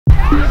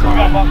What's up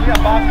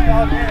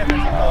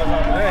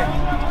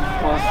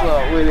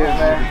with it,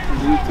 man?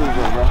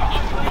 YouTuber, bro.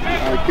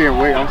 I can't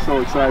wait. I'm so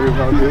excited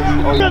about this.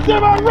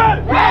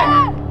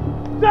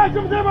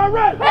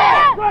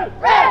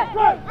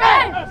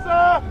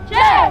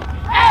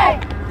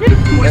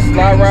 Let's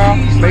fly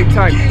around, stay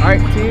tight. All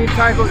right, team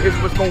tackle is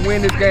what's gonna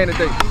win this game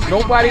today.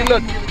 Nobody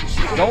looking.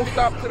 Don't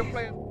stop to the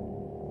play.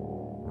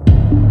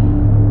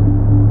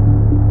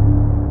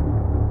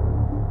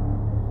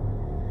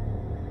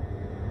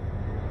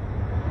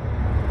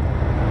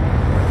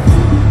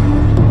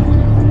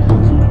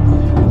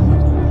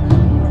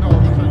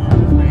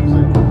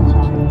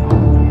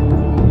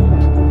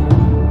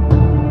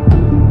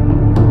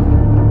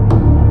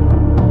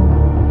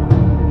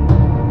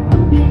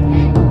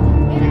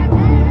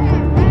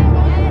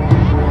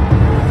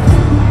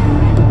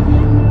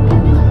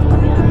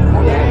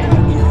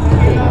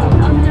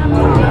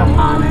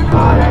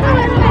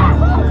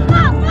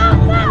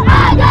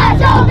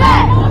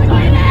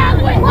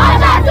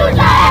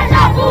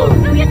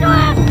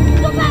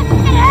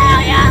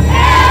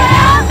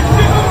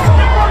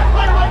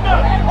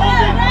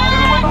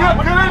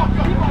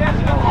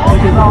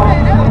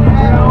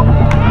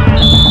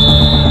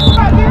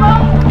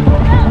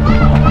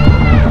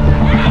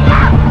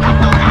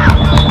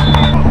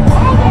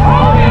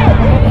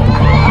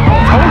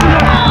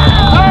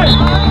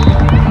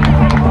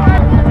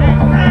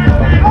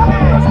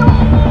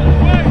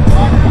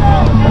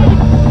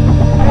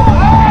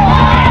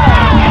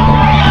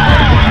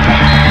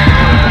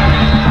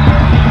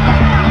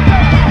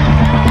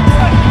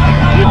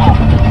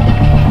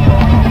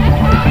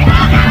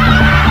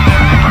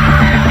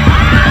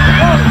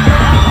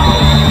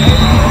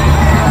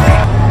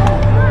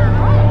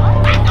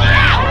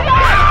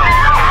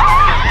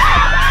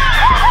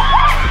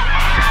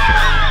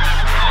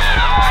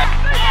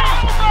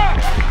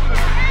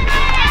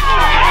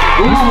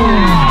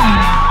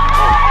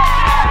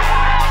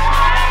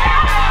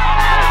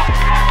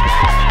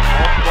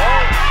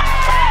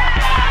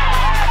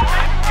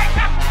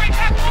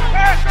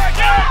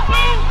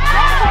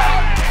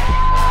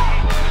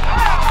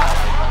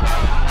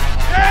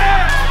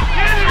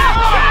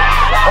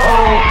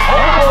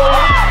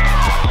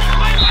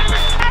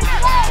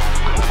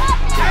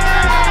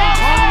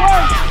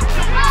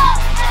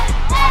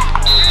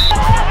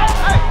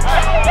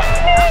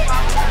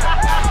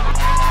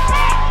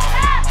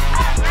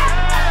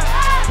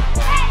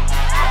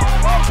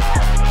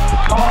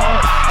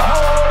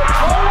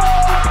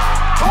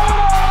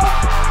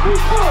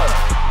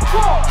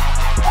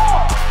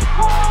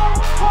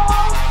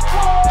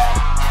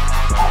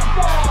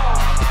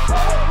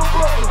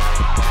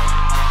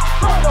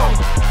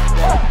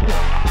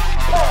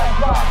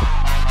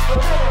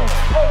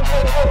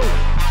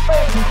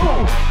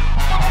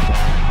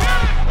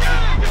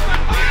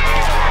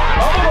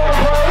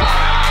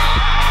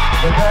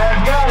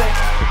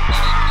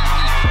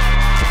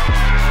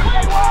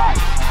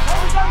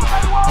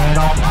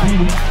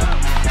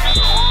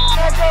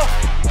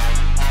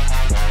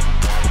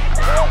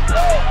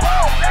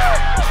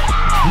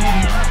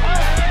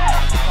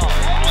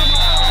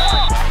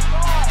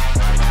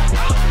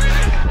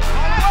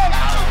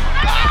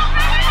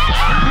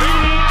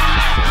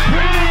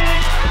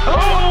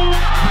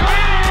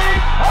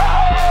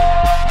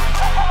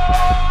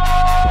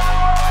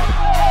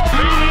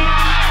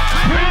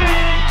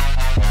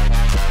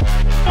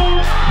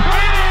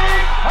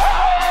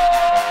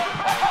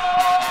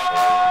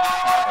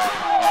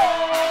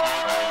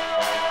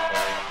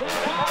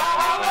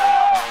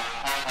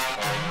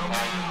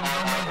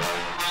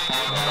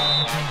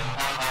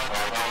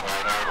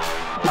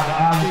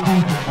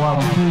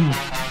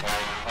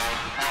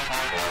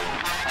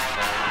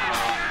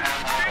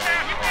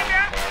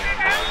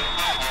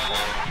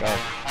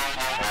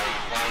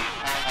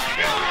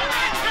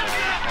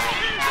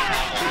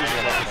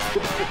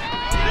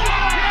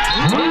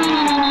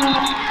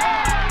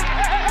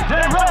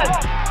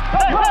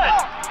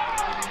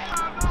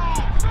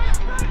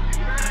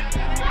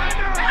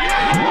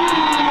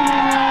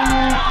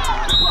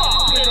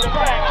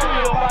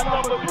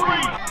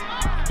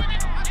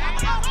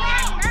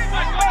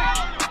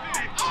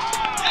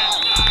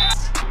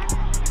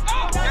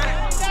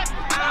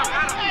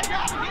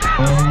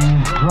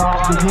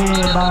 Dropped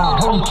again by a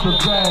host of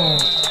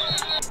Jags.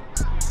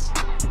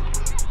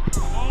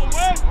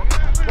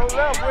 Go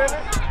left with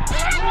it.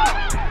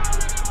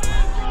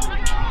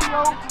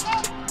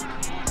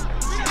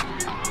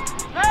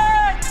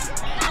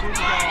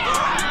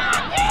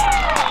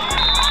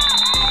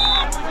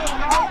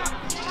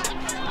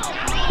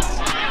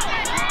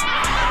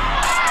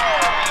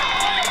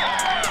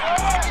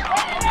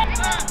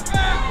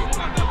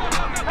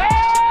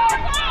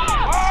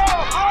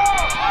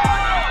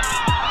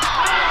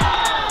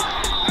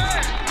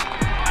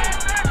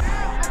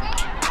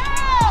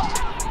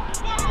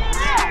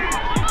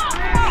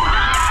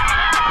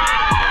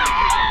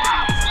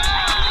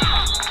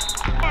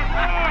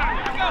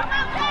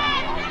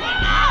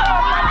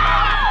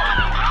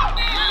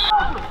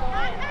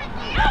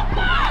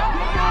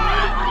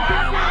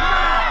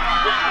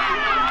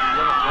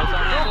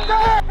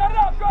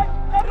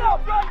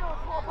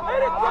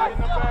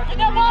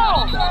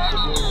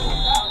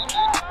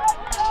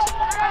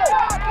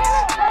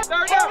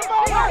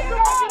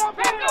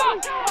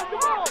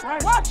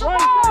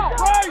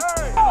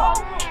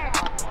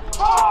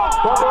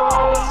 First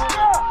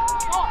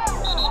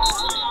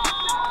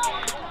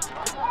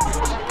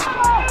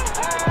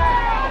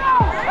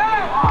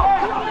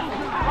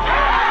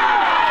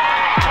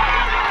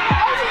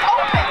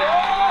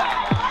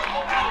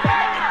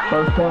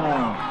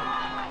down.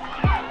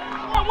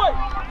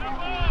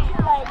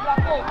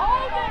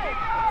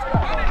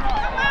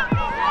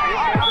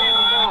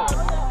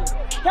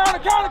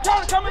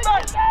 Counter, coming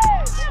back.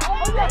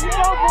 Oh, yeah, you go,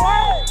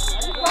 boy.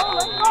 You go,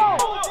 let's go.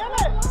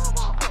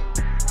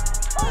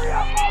 Hurry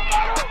up,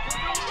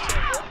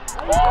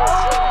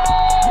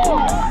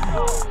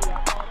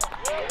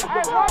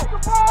 hey, watch the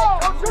ball.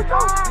 Don't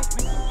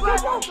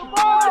shoot the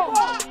ball.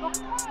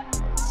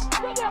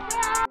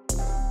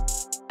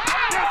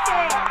 Yes,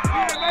 sir. He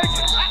didn't make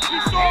it. He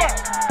saw it.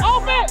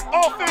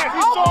 Offense.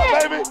 He saw it,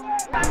 baby.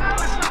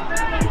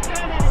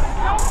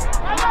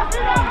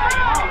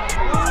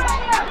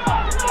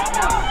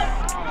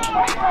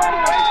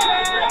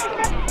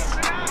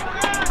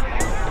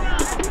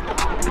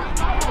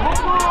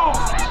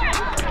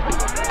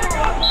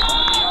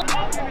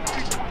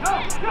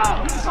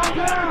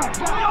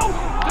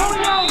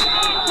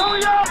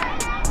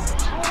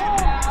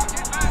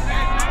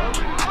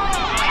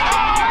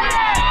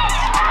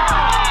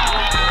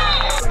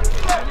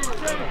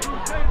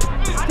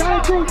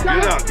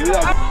 Get it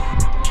out.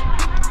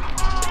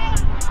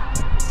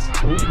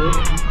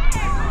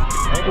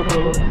 Ankle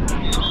puller.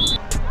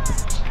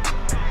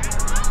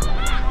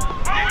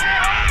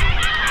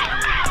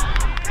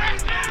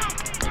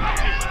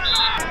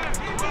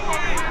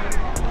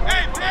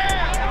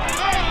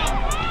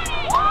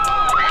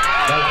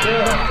 That's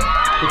it.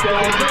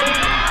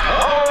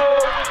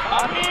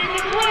 I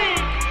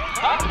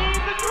need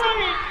the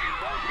green.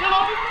 Get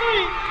on his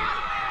feet.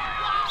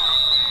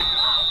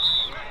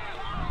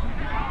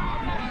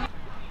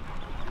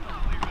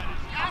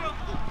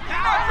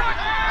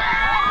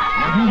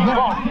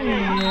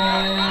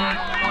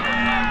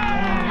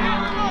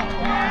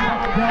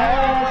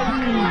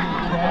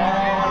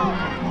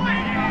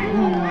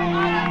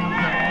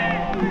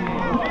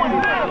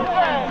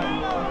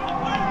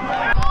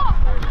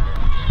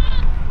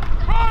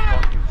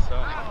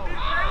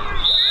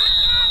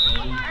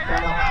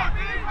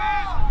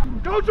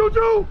 Go,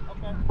 Juju!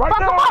 Right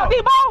now! Come on,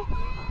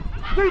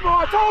 Debo,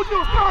 I told you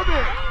it's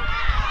coming!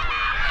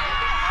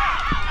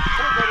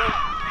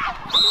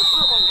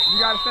 You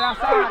gotta stay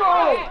outside. Debo!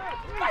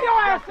 Stay your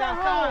ass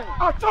outside!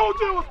 I told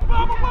you it was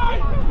coming!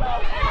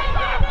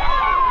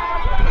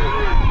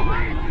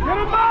 Get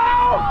him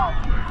out!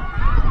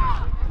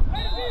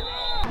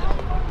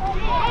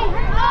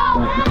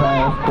 That's the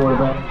pass,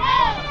 quarterback.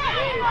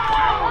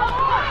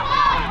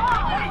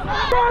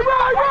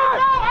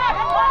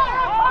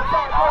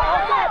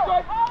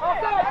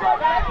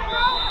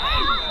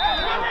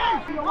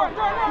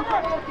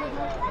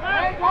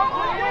 Right!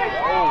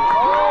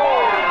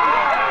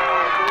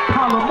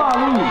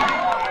 Kalamalu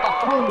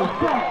on the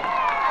sack.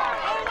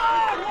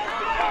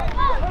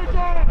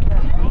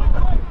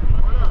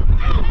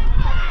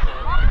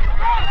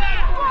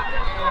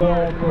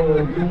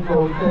 And Debo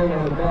stay on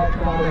the back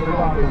side of the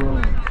locker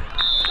room.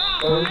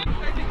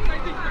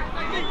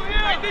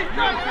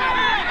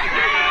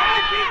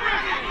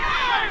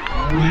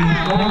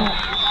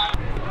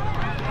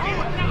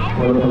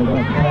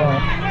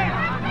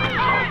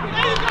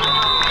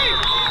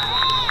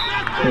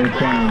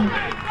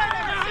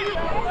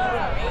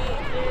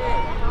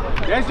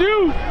 That's you!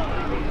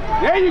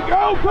 There you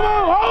go! Come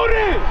on, hold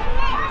it!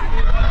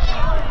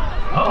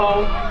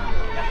 Uh-oh.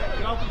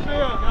 Get off the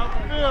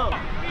field!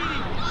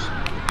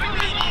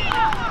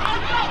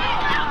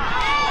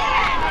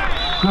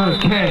 Good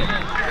catch.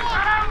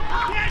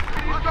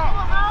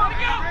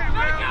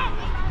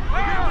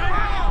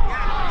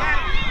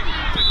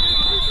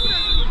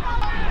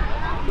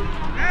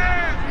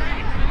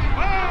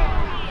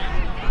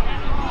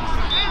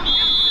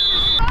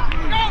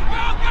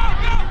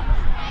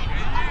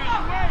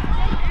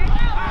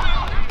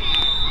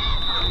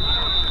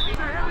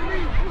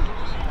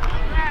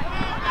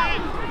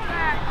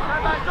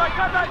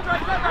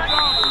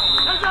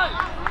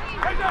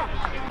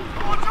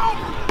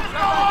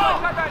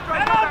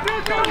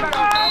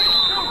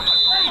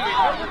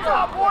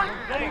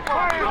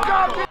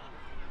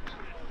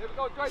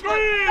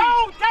 No,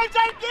 KJ,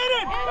 get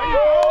it!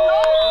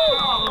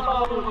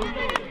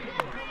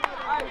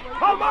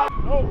 Come on!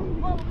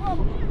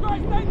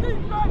 Stay deep,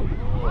 straight!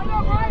 I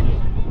know, right?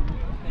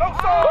 No,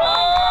 sir!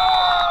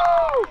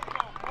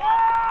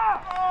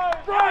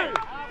 Right!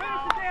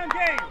 Finish the damn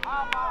game!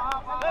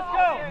 Let's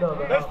go!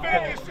 Let's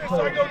finish this shit so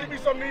I can go give me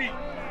something to eat.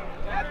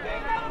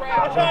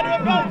 I'm trying to do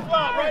a belly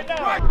slot right now.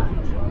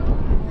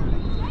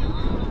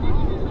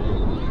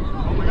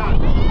 Oh my God.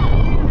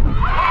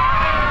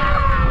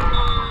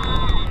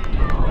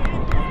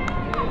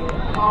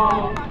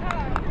 Uh-oh.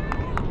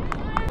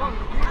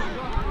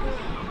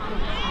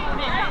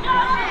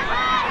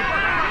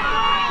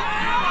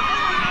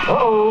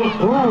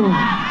 Ooh.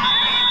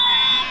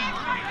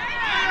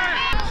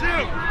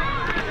 Shoot.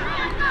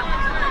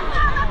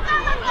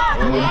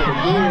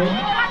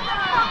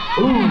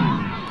 Ooh.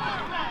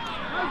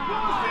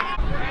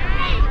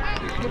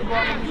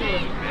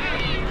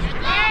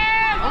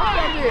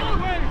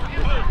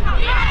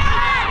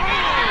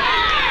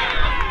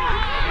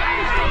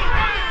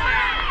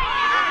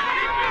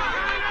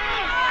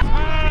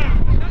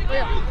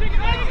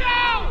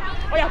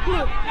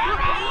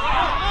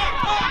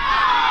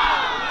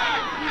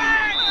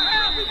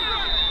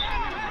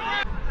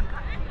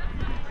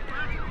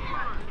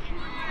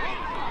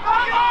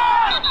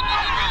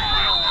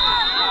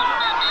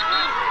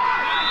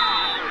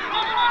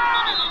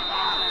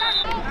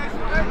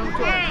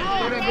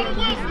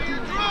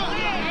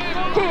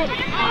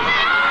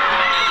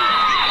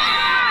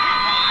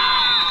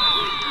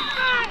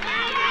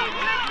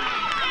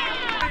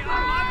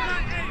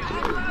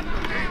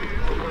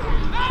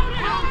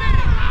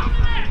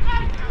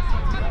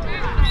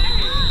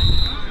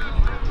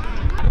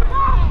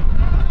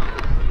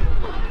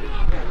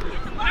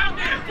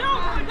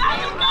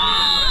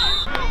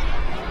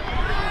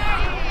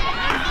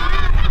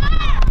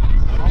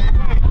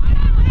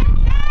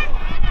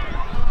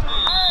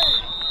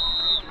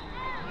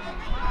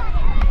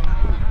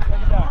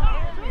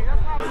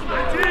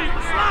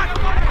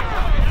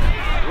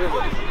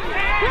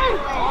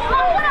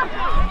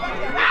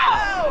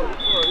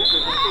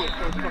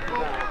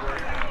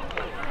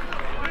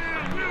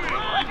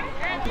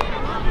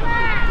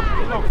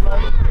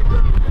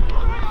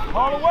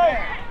 All the way.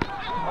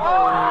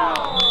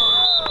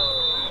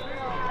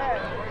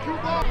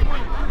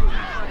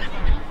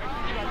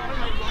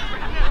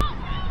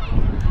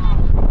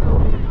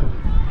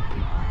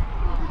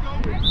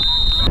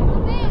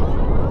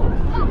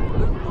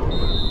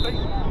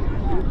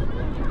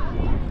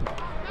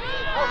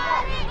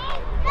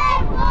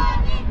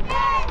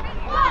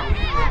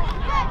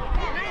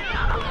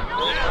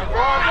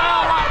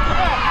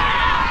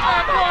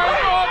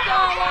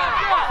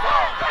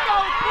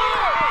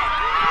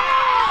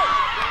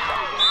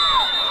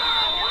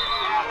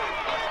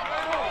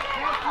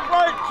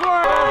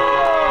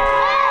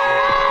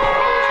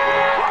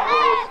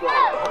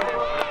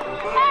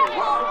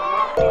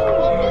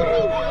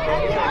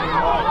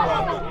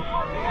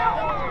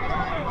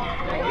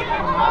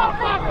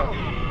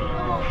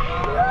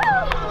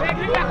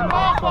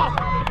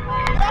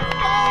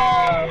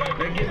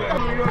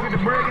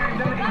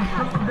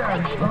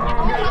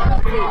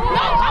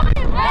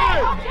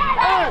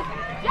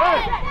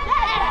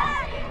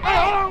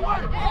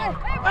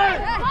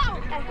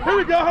 Here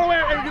we go, hold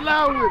on, and get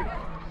loud with it.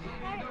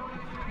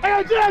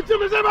 Hey, Jazz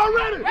Jimmy's am I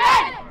ready?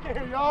 Ready!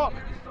 Here, y'all.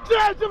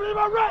 Jazz Jimmy's am I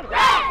ready?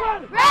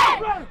 Ready!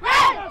 Ready!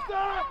 Yes,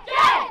 sir.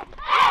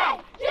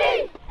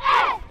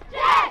 J-A-G-S,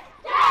 Jazz,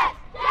 Jazz,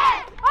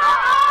 Jazz.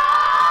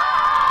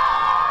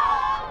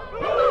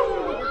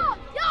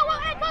 Yo,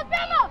 hey, Coach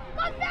Bama!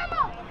 Coach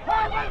Bama!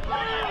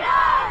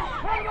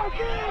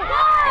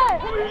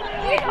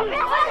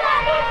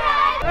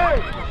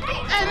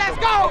 Hey, let's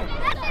go!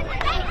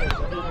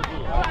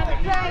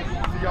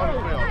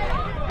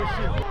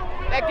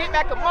 That get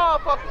back a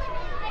motherfucker.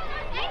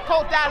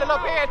 Coach down it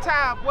up every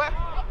time, boy.